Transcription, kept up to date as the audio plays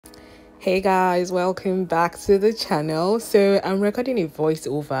Hey guys, welcome back to the channel. So I'm recording a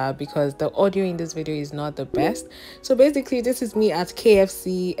voiceover because the audio in this video is not the best. So basically this is me at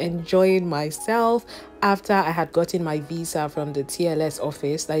KFC enjoying myself after I had gotten my visa from the TLS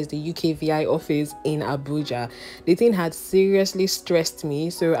office, that is the UKVI office in Abuja. The thing had seriously stressed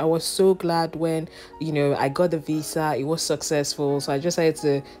me, so I was so glad when I got the visa. It was successful, so I just had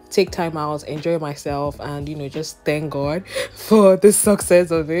to take time out, enjoy myself, and just thank God for the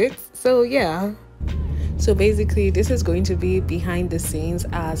success of it. So yeah, so basically this is going to be behind the scenes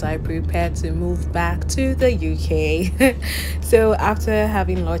as I prepare to move back to the UK. So after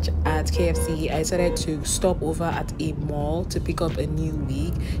having lunch at KFC, I decided to stop over at a mall to pick up a new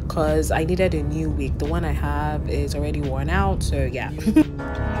wig because I needed a new wig. The one I have is already worn out, so yeah.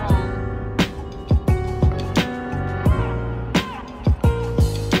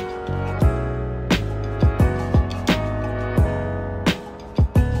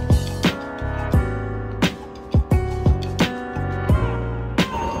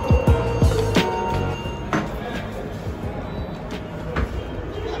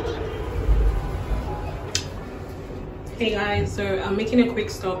 Hey guys, so I'm making a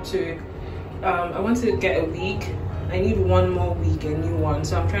quick stop to I want to get a wig. I need one more wig, a new one,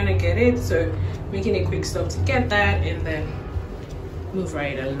 so I'm trying to get it. So making a quick stop to get that and then move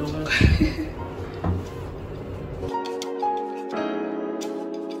right along.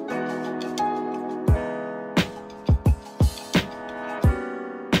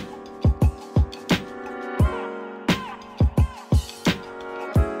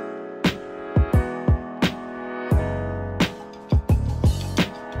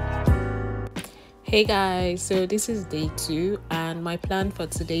 Hey guys, so this is day 2 and my plan for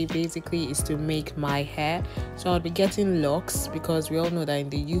today basically is to make my hair. So I'll be getting locks because we all know that in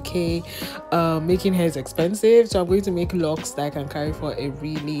the UK making hair is expensive, so I'm going to make locks that I can carry for a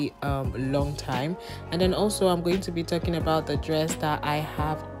really long time. And then also I'm going to be talking about the dress that I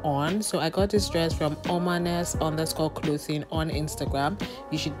have on. So I got this dress from Omanes_clothing on Instagram.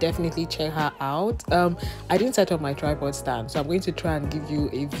 You should definitely check her out. I didn't set up my tripod stand, so I'm going to try and give you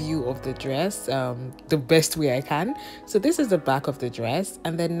a view of the dress the best way I can. So this is the back of the dress,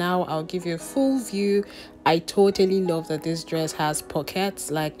 and then now I'll give you a full view. I totally love that this dress has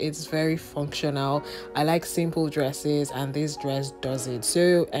pockets, like it's very functional. I like simple dresses and this dress does it.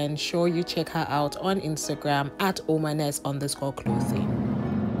 So ensure you check her out on Instagram at Omanes_clothing.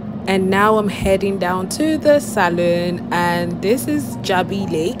 And now I'm heading down to the salon, and this is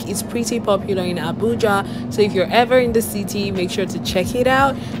Jabi Lake. It's pretty popular in Abuja, so if you're ever in the city, make sure to check it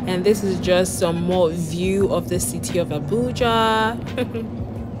out. And this is just some more view of the city of Abuja.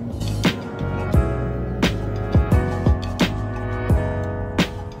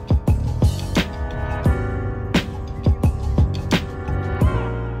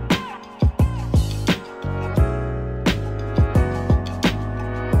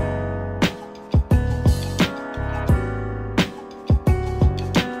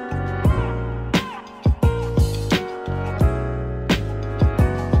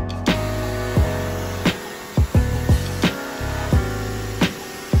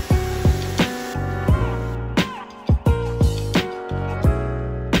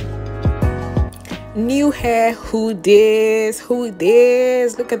 New hair, who this,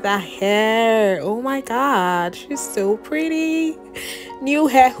 look at that hair. Oh my god, she's so pretty. New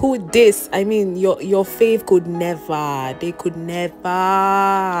hair, who this. I mean, your fave could never, they could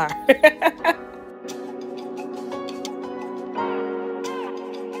never.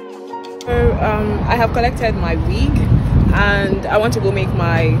 So I have collected my wig and I want to go make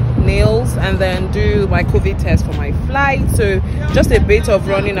my nails and then do my COVID test for my flight. So just a bit of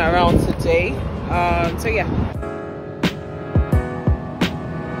running around today. So yeah.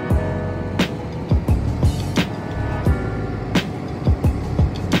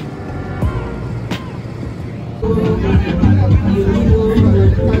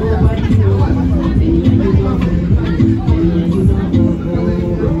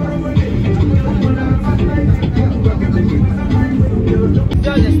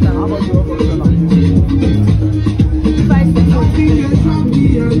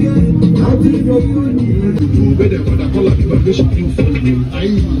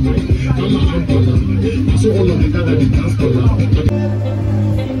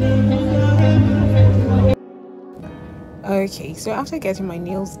 Okay, so after getting my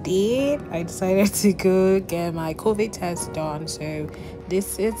nails did, I decided to go get my COVID test done. So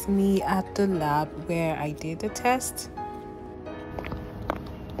this is me at the lab where I did the test.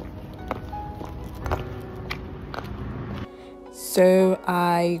 So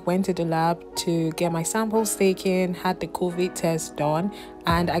I went to the lab to get my samples taken, had the COVID test done,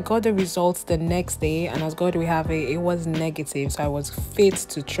 and I got the results the next day. And as God we have it was negative, so I was fit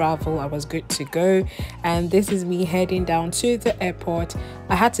to travel. I was good to go. And this is me heading down to the airport.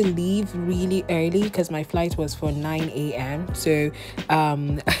 I had to leave really early because my flight was for 9 a.m. So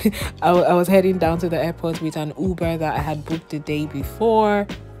I was heading down to the airport with an Uber that I had booked the day before.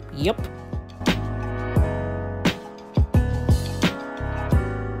 Yep.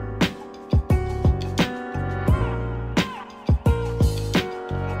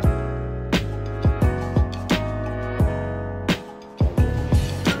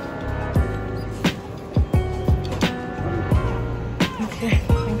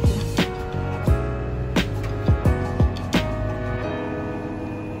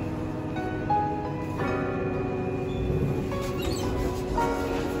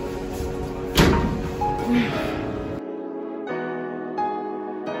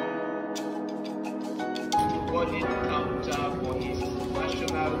 Boarding counter for his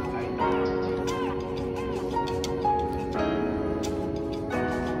national identity.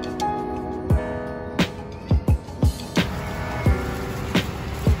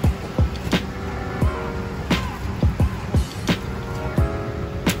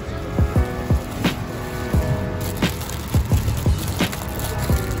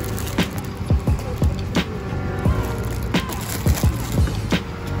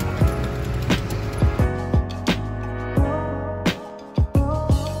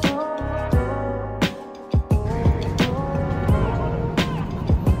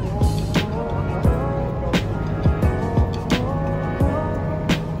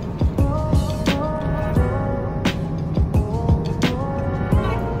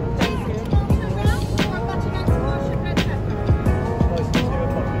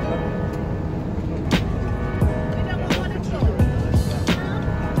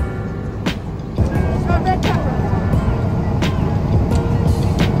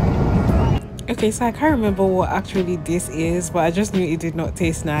 Okay, so I can't remember what actually this is, but I just knew it did not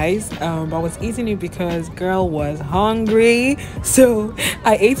taste nice. But I was eating it because girl was hungry, so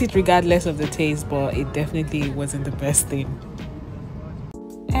I ate it regardless of the taste, but it definitely wasn't the best thing.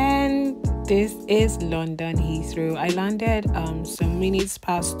 And this is London Heathrow. I landed some minutes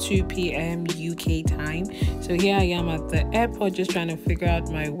past 2 p.m. UK time. So here I am at the airport just trying to figure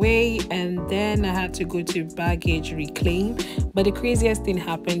out my way, and then I had to go to baggage reclaim. But the craziest thing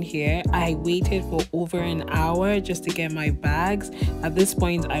happened here. I waited for over an hour just to get my bags. At this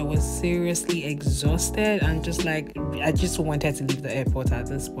point I was seriously exhausted and just like I just wanted to leave the airport at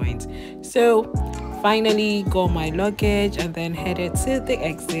this point. So finally got my luggage and then headed to the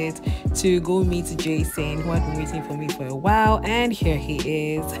exit to go meet Jason, who had been waiting for me for a while, and here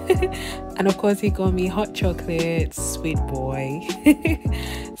he is. And of course he got me hot chocolate, sweet boy.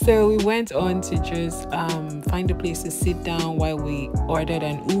 So we went on to just find a place to sit down while we ordered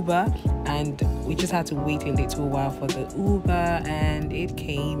an Uber, and we just had to wait a little while for the Uber, and it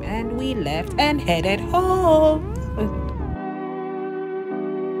came and we left and headed home.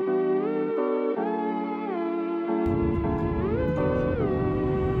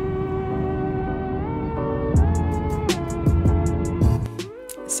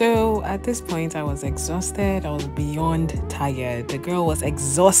 So at this point I was exhausted. I was beyond tired. The girl was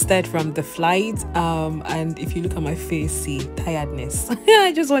exhausted from the flight, and if you look at my face, see tiredness.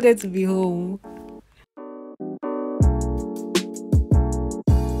 I just wanted to be home.